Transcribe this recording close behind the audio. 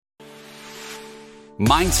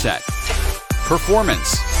mindset,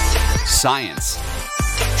 performance, science,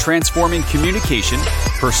 transforming communication,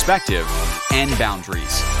 perspective, and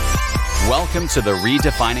boundaries. Welcome to the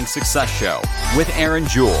Redefining Success Show with Aaron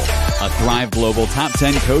Jewell, a Thrive Global Top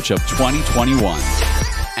 10 Coach of 2021.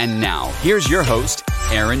 And now, here's your host,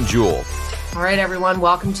 Aaron Jewell. All right, everyone,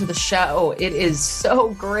 welcome to the show. It is so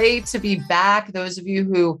great to be back. Those of you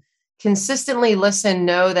who consistently listen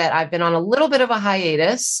know that I've been on a little bit of a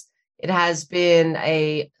hiatus. It has been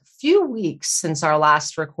a few weeks since our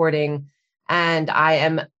last recording, and I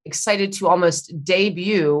am excited to almost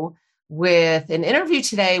debut with an interview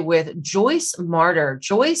today with Joyce Marder.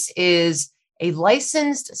 Joyce is a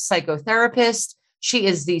licensed psychotherapist. She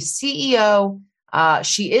is the CEO.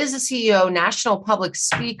 She is a CEO, national public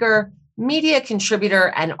speaker, media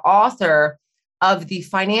contributor, and author of the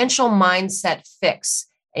Financial Mindset Fix,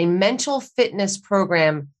 a mental fitness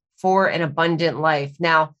program for an abundant life.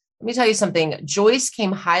 Now, let me tell you something. Joyce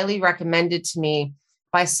came highly recommended to me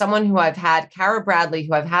by someone who I've had, Kara Bradley,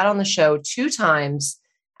 who I've had on the show 2 times.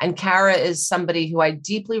 And Kara is somebody who I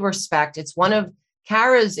deeply respect. It's one of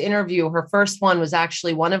Kara's interview. Her first one was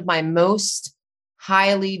actually one of my most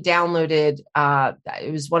highly downloaded.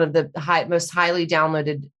 It was one of the most highly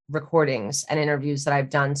downloaded recordings and interviews that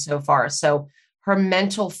I've done so far. So her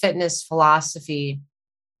mental fitness philosophy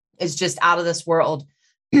is just out of this world.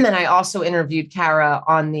 And I also interviewed Kara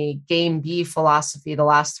on the Game B philosophy the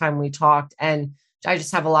last time we talked. And I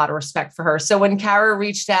just have a lot of respect for her. So when Kara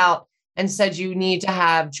reached out and said, you need to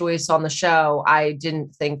have Joyce on the show, I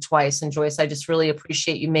didn't think twice. And Joyce, I just really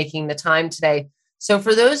appreciate you making the time today. So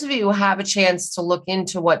for those of you who have a chance to look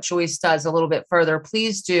into what Joyce does a little bit further,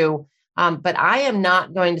 please do. But I am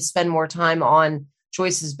not going to spend more time on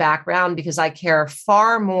Joyce's background because I care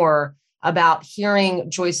far more about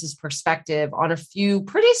hearing Joyce's perspective on a few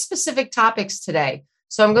pretty specific topics today.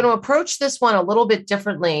 So I'm going to approach this one a little bit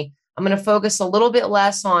differently. I'm going to focus a little bit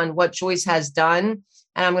less on what Joyce has done,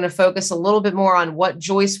 and I'm going to focus a little bit more on what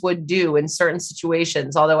Joyce would do in certain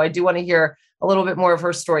situations, although I do want to hear a little bit more of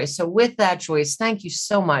her story. So with that, Joyce, thank you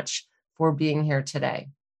so much for being here today.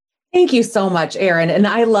 Thank you so much, Aaron. And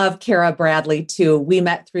I love Kara Bradley too. We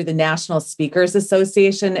met through the National Speakers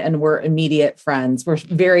Association and we're immediate friends. We're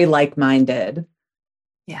very like-minded.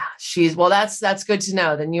 Yeah, that's good to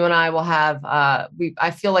know. Then you and I will have,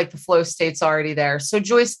 I feel like the flow state's already there. So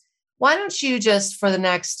Joyce, why don't you just for the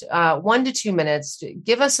next 1 to 2 minutes,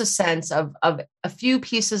 give us a sense of a few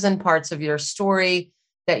pieces and parts of your story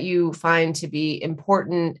that you find to be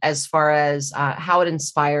important as far as how it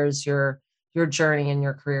inspires your journey and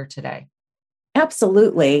your career today.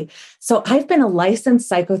 Absolutely. So I've been a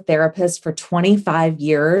licensed psychotherapist for 25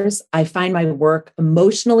 years. I find my work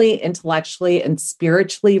emotionally, intellectually, and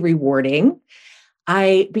spiritually rewarding.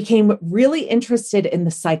 I became really interested in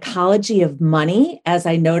the psychology of money as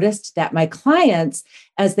I noticed that my clients,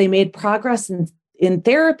 as they made progress in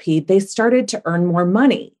therapy, they started to earn more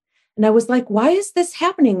money. And I was like, why is this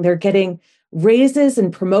happening? They're getting raises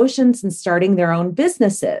and promotions and starting their own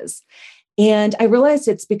businesses. And I realized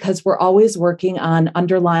it's because we're always working on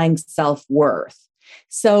underlying self-worth.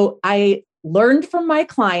 So I learned from my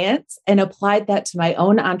clients and applied that to my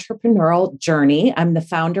own entrepreneurial journey. I'm the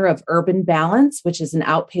founder of Urban Balance, which is an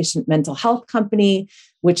outpatient mental health company,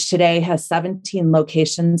 which today has 17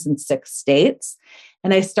 locations in 6 states.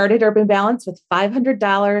 And I started Urban Balance with $500,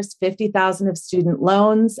 $50,000 of student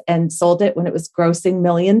loans, and sold it when it was grossing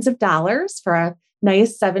millions of dollars for a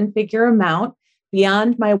nice 7-figure amount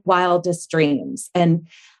beyond my wildest dreams. And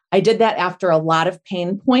I did that after a lot of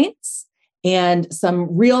pain points and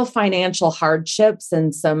some real financial hardships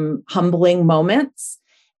and some humbling moments.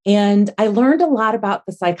 And I learned a lot about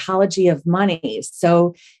the psychology of money.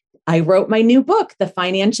 So I wrote my new book, The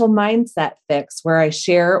Financial Mindset Fix, where I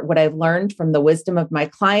share what I've learned from the wisdom of my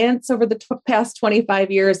clients over the past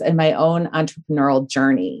 25 years and my own entrepreneurial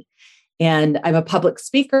journey. And I'm a public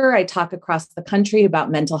speaker. I talk across the country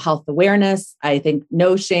about mental health awareness. I think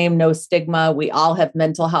no shame, no stigma. We all have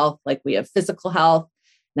mental health like we have physical health.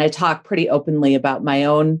 And I talk pretty openly about my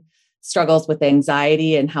own struggles with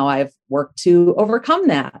anxiety and how I've worked to overcome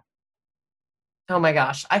that. Oh my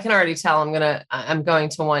gosh, I can already tell I'm going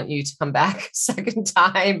to want you to come back a second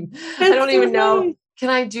time. I don't even know. Can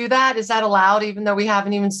I do that? Is that allowed even though we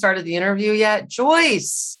haven't even started the interview yet?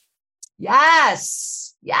 Joyce. Yes.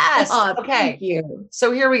 Yes. Oh, okay. Thank you.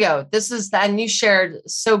 So here we go. And you shared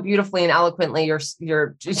so beautifully and eloquently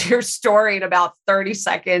your story in about 30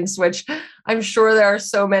 seconds, which I'm sure there are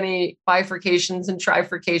so many bifurcations and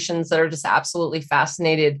trifurcations that are just absolutely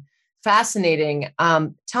fascinating.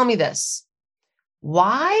 Tell me this.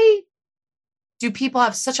 Why do people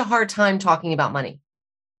have such a hard time talking about money?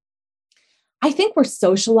 I think we're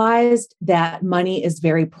socialized that money is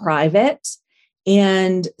very private.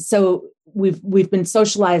 And so we've been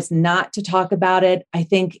socialized not to talk about it. I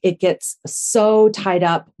think it gets so tied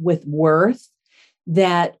up with worth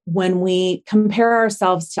that when we compare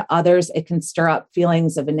ourselves to others, it can stir up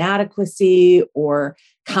feelings of inadequacy or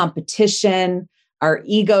competition. Our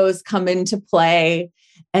egos come into play.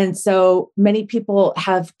 And so many people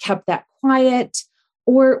have kept that quiet,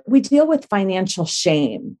 or we deal with financial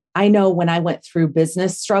shame. I know when I went through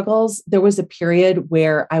business struggles, there was a period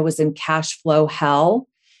where I was in cash flow hell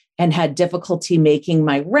and had difficulty making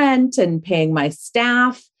my rent and paying my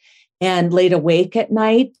staff, and laid awake at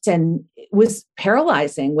night, and it was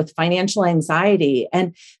paralyzing with financial anxiety.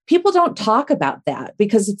 And people don't talk about that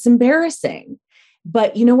because it's embarrassing.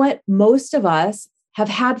 But you know what? Most of us have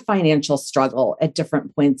had financial struggle at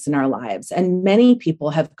different points in our lives, and many people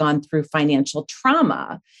have gone through financial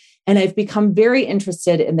trauma. And I've become very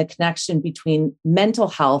interested in the connection between mental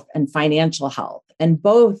health and financial health. And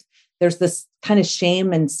both, there's this kind of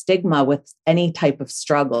shame and stigma with any type of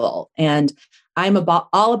struggle. And I'm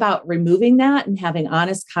all about removing that and having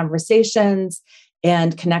honest conversations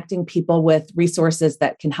and connecting people with resources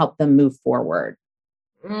that can help them move forward.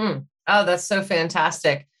 Oh, that's so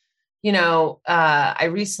fantastic. I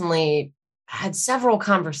recently had several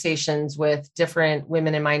conversations with different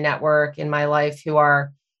women in my network, in my life, who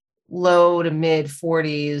are low to mid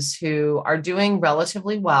 40s, who are doing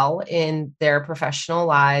relatively well in their professional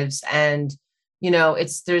lives. And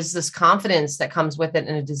there's this confidence that comes with it,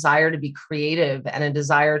 and a desire to be creative, and a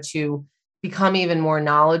desire to become even more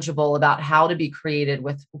knowledgeable about how to be creative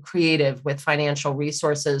with financial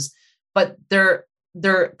resources. But they're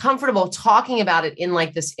comfortable talking about it in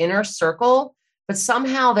like this inner circle, but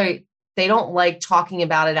somehow they don't like talking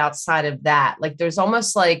about it outside of that. Like there's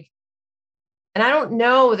almost like, and I don't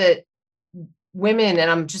know that women,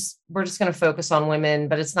 and we're just going to focus on women,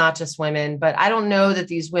 but it's not just women, but I don't know that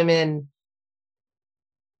these women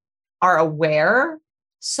are aware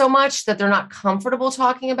so much that they're not comfortable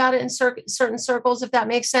talking about it in certain circles, if that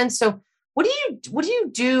makes sense. So what do you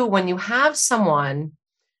do when you have someone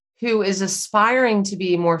who is aspiring to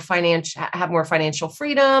be have more financial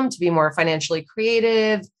freedom, to be more financially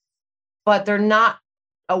creative, but they're not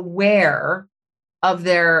aware of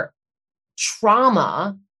their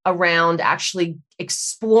trauma around actually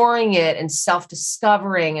exploring it and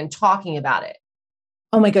self-discovering and talking about it?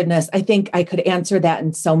 Oh my goodness. I think I could answer that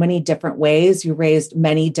in so many different ways. You raised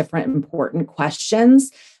many different important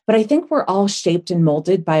questions, but I think we're all shaped and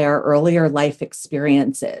molded by our earlier life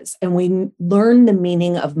experiences. And we learn the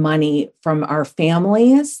meaning of money from our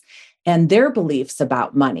families and their beliefs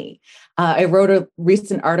about money. I wrote a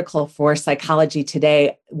recent article for Psychology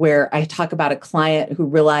Today where I talk about a client who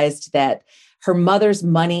realized that her mother's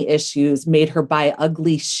money issues made her buy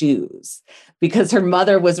ugly shoes because her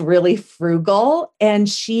mother was really frugal, and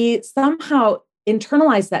she somehow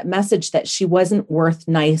internalized that message that she wasn't worth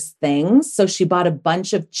nice things. So she bought a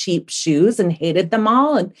bunch of cheap shoes and hated them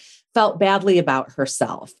all and felt badly about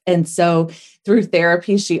herself. And so through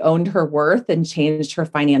therapy, she owned her worth and changed her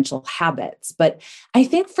financial habits. But I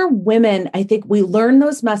think for women, I think we learn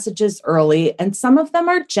those messages early, and some of them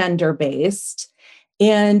are gender-based.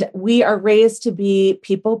 And we are raised to be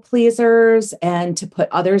people pleasers and to put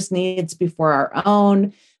others' needs before our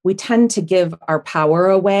own. We tend to give our power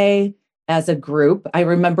away as a group. I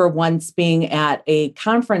remember once being at a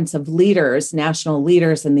conference of leaders, national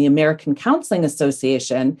leaders in the American Counseling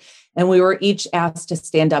Association, and we were each asked to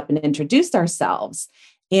stand up and introduce ourselves.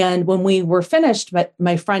 And when we were finished,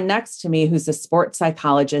 my friend next to me, who's a sports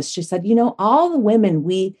psychologist, she said, all the women,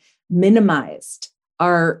 we minimized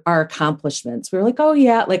our accomplishments. We were like, oh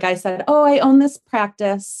yeah. Like I said, oh, I own this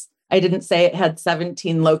practice. I didn't say it had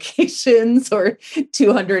 17 locations or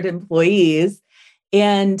 200 employees.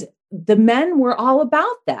 And the men were all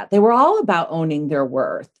about that. They were all about owning their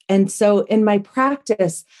worth. And so in my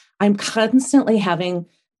practice, I'm constantly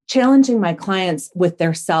challenging my clients with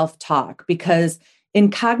their self-talk, because in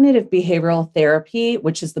cognitive behavioral therapy,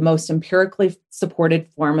 which is the most empirically supported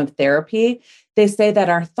form of therapy, they say that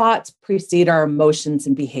our thoughts precede our emotions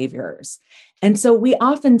and behaviors. And so we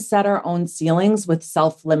often set our own ceilings with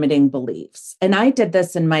self-limiting beliefs. And I did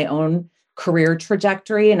this in my own career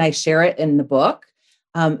trajectory, and I share it in the book.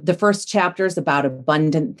 The first chapter is about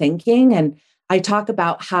abundant thinking. And I talk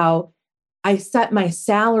about how I set my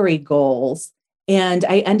salary goals and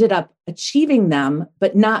I ended up achieving them,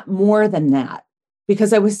 but not more than that,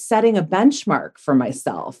 because I was setting a benchmark for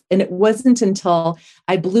myself. And it wasn't until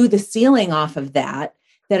I blew the ceiling off of that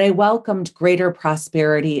I welcomed greater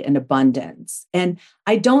prosperity and abundance. And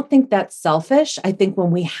I don't think that's selfish. I think when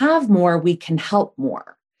we have more, we can help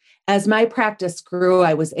more. As my practice grew,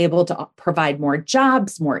 I was able to provide more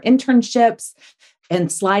jobs, more internships,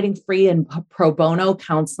 and sliding free and pro bono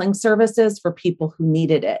counseling services for people who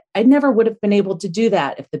needed it. I never would have been able to do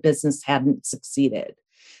that if the business hadn't succeeded.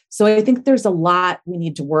 So I think there's a lot we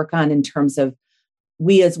need to work on in terms of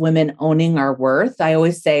we as women owning our worth. I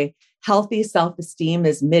always say healthy self-esteem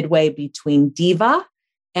is midway between diva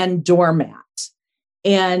and doormat.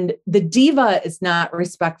 And the diva is not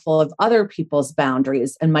respectful of other people's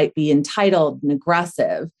boundaries and might be entitled and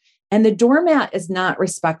aggressive. And the doormat is not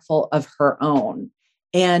respectful of her own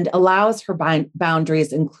and allows her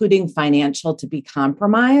boundaries, including financial, to be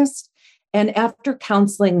compromised. And after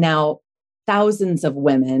counseling now thousands of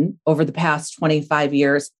women over the past 25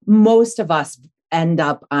 years, most of us end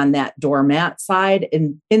up on that doormat side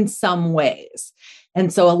in some ways.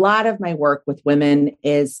 And so a lot of my work with women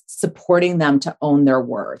is supporting them to own their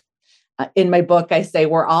worth. In my book, I say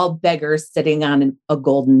we're all beggars sitting on a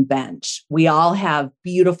golden bench. We all have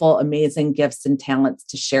beautiful, amazing gifts and talents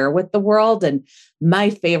to share with the world. And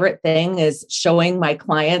my favorite thing is showing my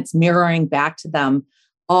clients, mirroring back to them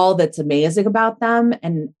all that's amazing about them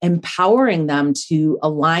and empowering them to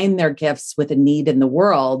align their gifts with a need in the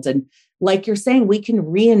world. And like you're saying, we can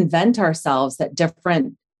reinvent ourselves at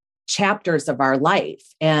different chapters of our life.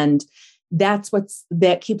 And that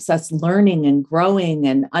keeps us learning and growing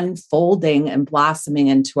and unfolding and blossoming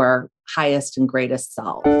into our highest and greatest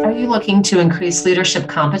self. Are you looking to increase leadership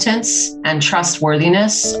competence and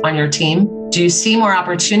trustworthiness on your team? Do you see more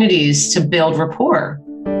opportunities to build rapport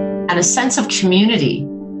and a sense of community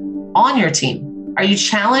on your team? Are you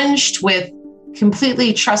challenged with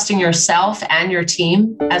completely trusting yourself and your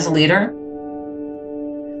team as a leader?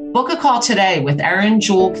 Book a call today with Erin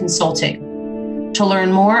Jewell Consulting to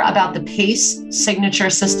learn more about the PACE signature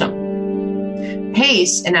system.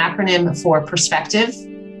 PACE, an acronym for perspective,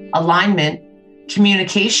 alignment,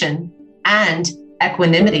 communication, and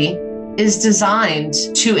equanimity, is designed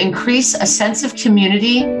to increase a sense of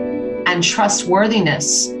community and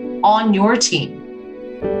trustworthiness on your team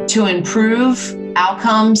to improve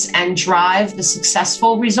outcomes and drive the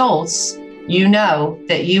successful results you know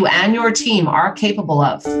that you and your team are capable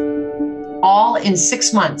of, all in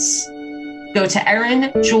 6 months. Go to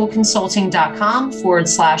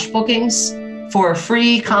erinjewellconsulting.com/bookings for a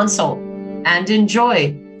free consult and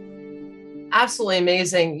enjoy. Absolutely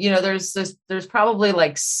amazing. You know, there's probably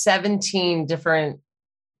like 17 different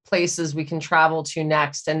places we can travel to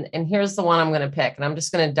next. And here's the one I'm going to pick. And I'm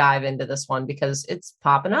just going to dive into this one because it's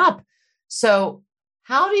popping up. So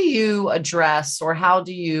how do you address or how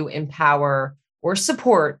do you empower or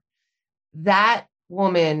support that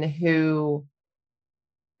woman who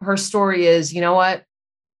her story is, you know what,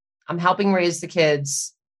 I'm helping raise the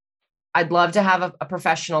kids. I'd love to have a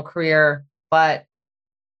professional career, but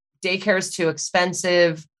daycare is too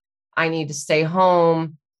expensive. I need to stay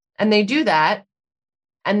home. And they do that.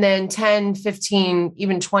 And then 10, 15,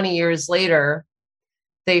 even 20 years later,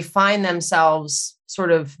 they find themselves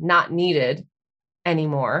sort of not needed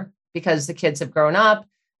anymore because the kids have grown up,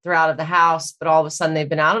 they're out of the house, but all of a sudden they've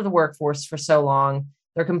been out of the workforce for so long.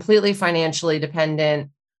 They're completely financially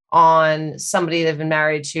dependent on somebody they've been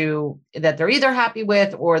married to that they're either happy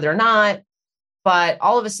with or they're not. But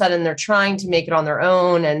all of a sudden they're trying to make it on their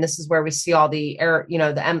own. And this is where we see all the error,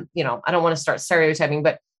 I don't want to start stereotyping,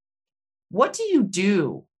 but what do you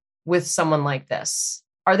do with someone like this?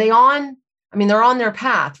 Are they they're on their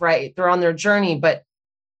path, right? They're on their journey, but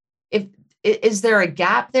is there a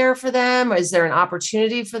gap there for them? Is there an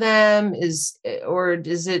opportunity for them?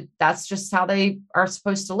 That's just how they are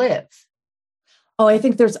supposed to live? Oh, I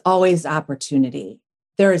think there's always opportunity.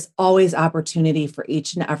 There is always opportunity for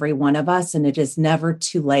each and every one of us, and it is never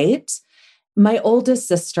too late. My oldest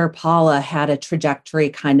sister, Paula, had a trajectory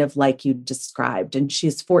kind of like you described, and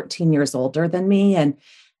she's 14 years older than me. And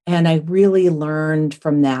I really learned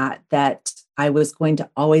from that I was going to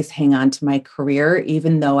always hang on to my career,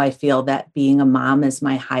 even though I feel that being a mom is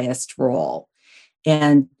my highest role.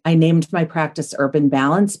 And I named my practice Urban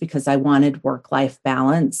Balance because I wanted work-life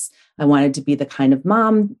balance. I wanted to be the kind of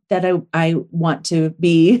mom that I want to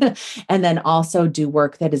be, and then also do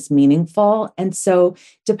work that is meaningful. And so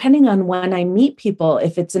depending on when I meet people,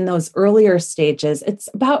 if it's in those earlier stages, it's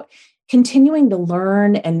about continuing to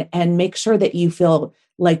learn and make sure that you feel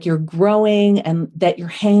like you're growing and that you're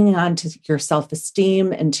hanging on to your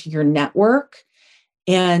self-esteem and to your network.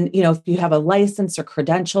 And, if you have a license or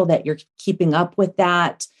credential that you're keeping up with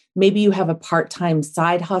that, maybe you have a part-time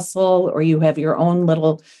side hustle or you have your own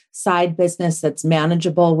little side business that's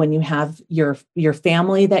manageable when you have your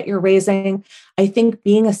family that you're raising. I think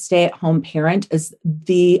being a stay-at-home parent is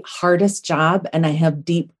the hardest job, and I have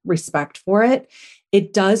deep respect for it.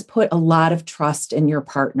 it does put a lot of trust in your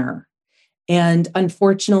partner. And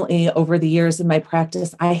unfortunately, over the years in my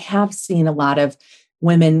practice, I have seen a lot of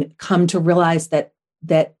women come to realize that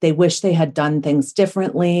they wish they had done things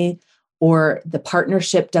differently, or the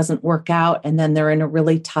partnership doesn't work out, and then they're in a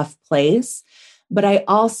really tough place. But I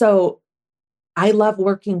love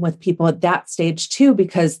working with people at that stage too,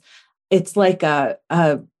 because it's like a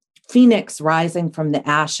phoenix rising from the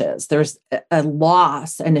ashes. There's a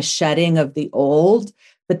loss and a shedding of the old,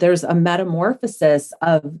 but there's a metamorphosis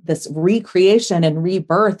of this recreation and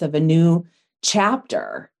rebirth of a new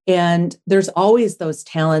chapter. And there's always those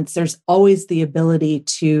talents. There's always the ability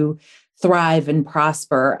to thrive and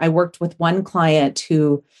prosper. I worked with one client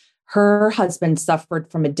who her husband suffered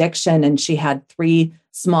from addiction, and she had 3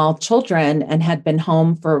 small children and had been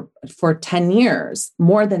home for 10 years,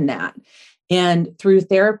 more than that. And through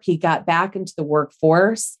therapy, got back into the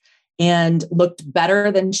workforce and looked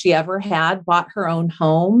better than she ever had, bought her own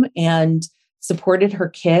home and supported her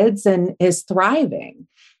kids and is thriving.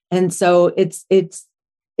 And so it's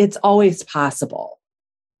always possible.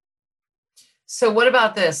 So what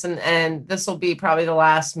about this? And this will be probably the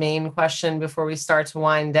last main question before we start to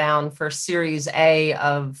wind down for series A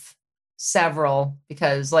of several,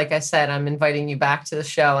 because like I said, I'm inviting you back to the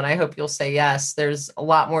show and I hope you'll say yes. There's a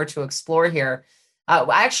lot more to explore here.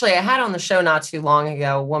 Actually, I had on the show not too long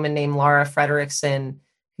ago a woman named Laura Fredrickson,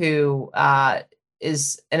 who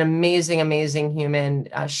is an amazing, amazing human.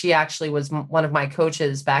 She actually was one of my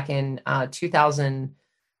coaches back in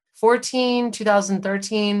 2014,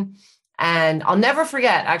 2013. And I'll never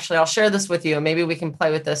forget, actually, I'll share this with you, and maybe we can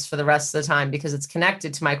play with this for the rest of the time because it's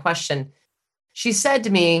connected to my question. She said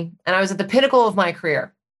to me, and I was at the pinnacle of my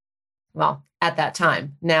career. Well, at that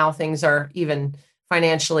time. Now things are even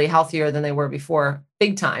financially healthier than they were before,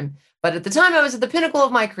 big time. But at the time, I was at the pinnacle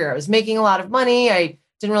of my career. I was making a lot of money. I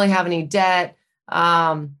didn't really have any debt.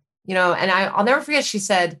 And I'll never forget, she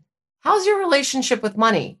said, "How's your relationship with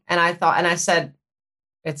money?" And I said,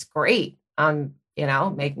 "It's great. I'm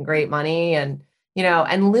making great money." And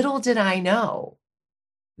little did I know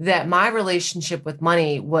that my relationship with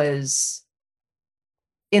money was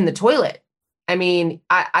in the toilet. I mean,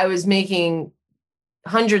 I was making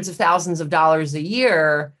hundreds of thousands of dollars a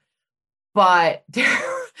year, but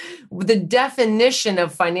the definition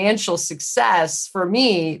of financial success for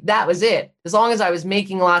me, that was it. As long as I was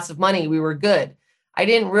making lots of money, we were good. I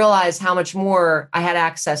didn't realize how much more I had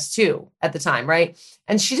access to at the time, right?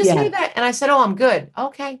 And she just made that, and I said, "Oh, I'm good."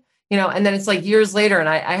 Okay. And then it's like years later, and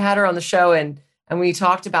I had her on the show and we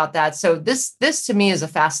talked about that. So this to me is a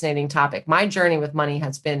fascinating topic. My journey with money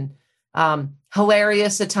has been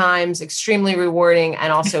hilarious at times, extremely rewarding,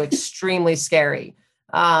 and also extremely scary.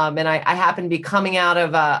 And I happen to be coming out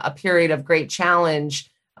of a period of great challenge,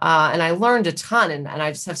 and I learned a ton, and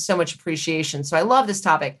I just have so much appreciation. So I love this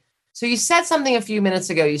topic. So you said something a few minutes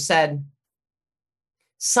ago. You said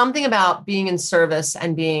something about being in service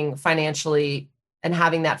and being financially and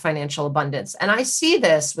having that financial abundance. And I see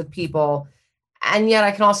this with people, and yet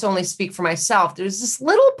I can also only speak for myself. There's this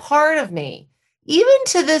little part of me, even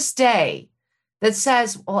to this day, that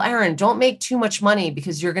says, "Well, Erin, don't make too much money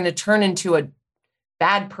because you're going to turn into a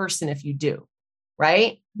bad person if you do."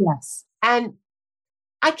 Right? Yes. And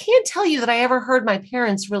I can't tell you that I ever heard my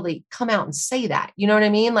parents really come out and say that. You know what I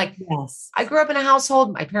mean? Like, yes. I grew up in a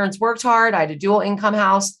household. My parents worked hard. I had a dual income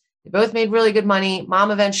house. They both made really good money.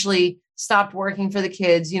 Mom eventually stopped working for the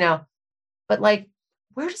kids, but like,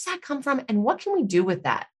 where does that come from? And what can we do with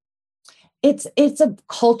that? It's a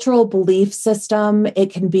cultural belief system.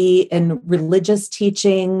 It can be in religious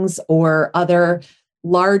teachings or other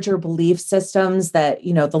larger belief systems that,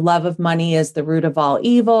 the love of money is the root of all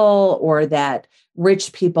evil, or that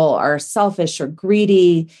rich people are selfish or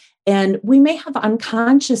greedy. And we may have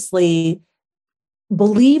unconsciously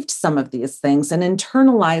believed some of these things and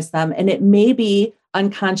internalized them. And it may be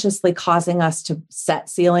unconsciously causing us to set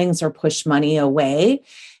ceilings or push money away.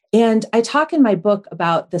 And I talk in my book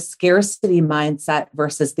about the scarcity mindset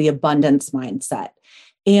versus the abundance mindset.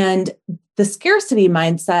 And the scarcity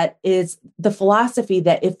mindset is the philosophy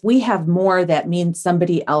that if we have more, that means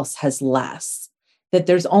somebody else has less, that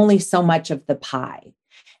there's only so much of the pie.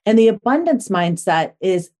 And the abundance mindset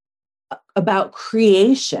is about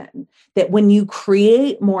creation, that when you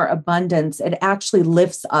create more abundance, it actually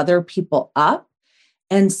lifts other people up.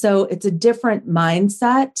 And so it's a different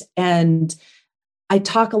mindset. And I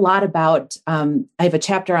talk a lot about, I have a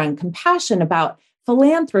chapter on compassion, about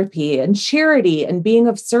philanthropy and charity and being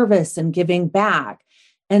of service and giving back.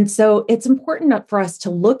 And so it's important for us to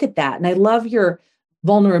look at that. And I love your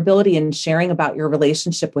vulnerability and sharing about your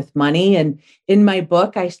relationship with money. And in my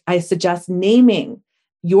book, I suggest naming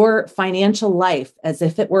your financial life as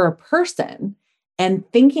if it were a person and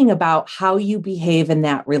thinking about how you behave in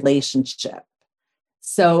that relationship.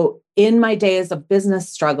 So in my days of business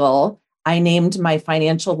struggle, I named my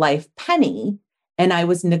financial life Penny, and I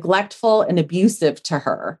was neglectful and abusive to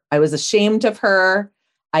her. I was ashamed of her.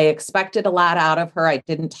 I expected a lot out of her. I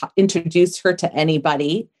didn't introduce her to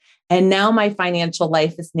anybody. And now my financial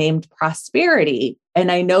life is named Prosperity.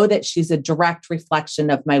 And I know that she's a direct reflection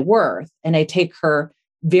of my worth. And I take her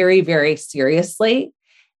very, very seriously.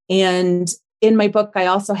 And in my book, I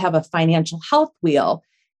also have a financial health wheel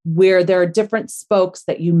where there are different spokes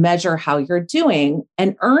that you measure how you're doing.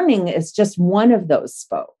 And earning is just one of those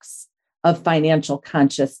spokes of financial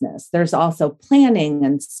consciousness. There's also planning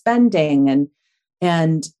and spending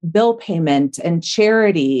and bill payment and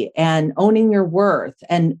charity and owning your worth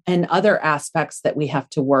and other aspects that we have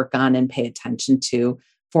to work on and pay attention to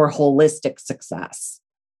for holistic success.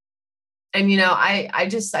 And, I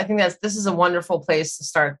think this is a wonderful place to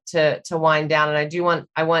start to wind down. And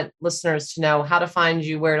I want listeners to know how to find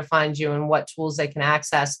you, where to find you, and what tools they can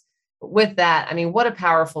access. But with that, what a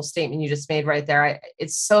powerful statement you just made right there.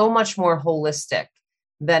 It's so much more holistic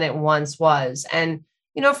than it once was. And,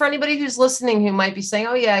 for anybody who's listening who might be saying,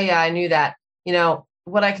 oh, yeah, I knew that,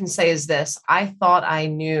 what I can say is this. I thought I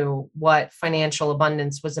knew what financial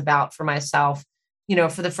abundance was about for myself,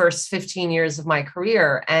 for the first 15 years of my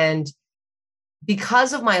career. And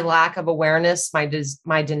because of my lack of awareness, my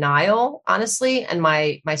denial, honestly, and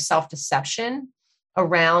my self-deception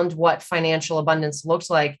around what financial abundance looked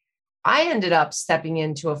like, I ended up stepping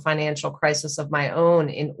into a financial crisis of my own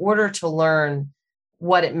in order to learn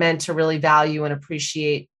what it meant to really value and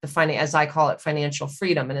appreciate as I call it, financial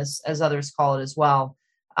freedom, and as others call it as well.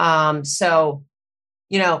 So,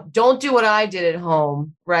 don't do what I did at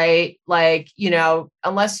home, right? Like,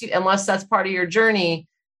 unless that's part of your journey,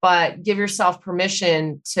 but give yourself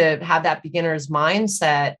permission to have that beginner's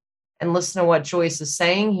mindset and listen to what Joyce is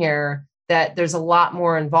saying here, that there's a lot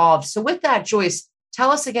more involved. So with that, Joyce, tell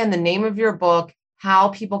us again the name of your book, how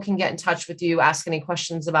people can get in touch with you, ask any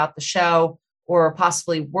questions about the show, or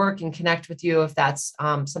possibly work and connect with you if that's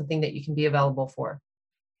something that you can be available for.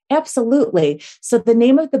 Absolutely. So the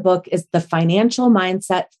name of the book is The Financial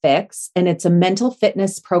Mindset Fix, and it's a mental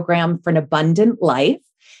fitness program for an abundant life.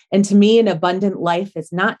 And to me, an abundant life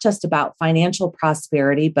is not just about financial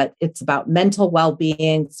prosperity, but it's about mental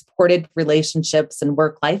well-being, supported relationships, and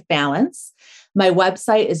work-life balance. My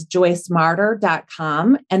website is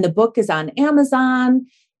joycemartyr.com, and the book is on Amazon.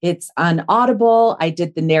 It's on Audible. I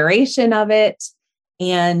did the narration of it,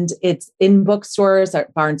 and it's in bookstores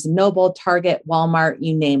at Barnes & Noble, Target, Walmart,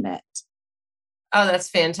 you name it. Oh, that's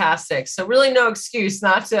fantastic. So really no excuse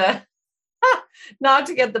not to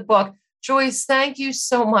get the book. Joyce, thank you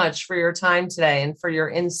so much for your time today and for your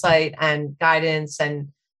insight and guidance and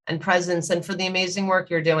presence and for the amazing work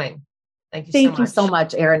you're doing. Thank you so much. Thank you so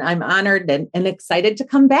much, Erin. I'm honored and excited to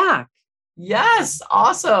come back. Yes.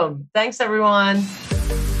 Awesome. Thanks, everyone.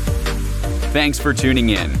 Thanks for tuning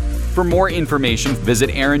in. For more information, visit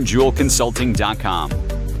erinjewelconsulting.com.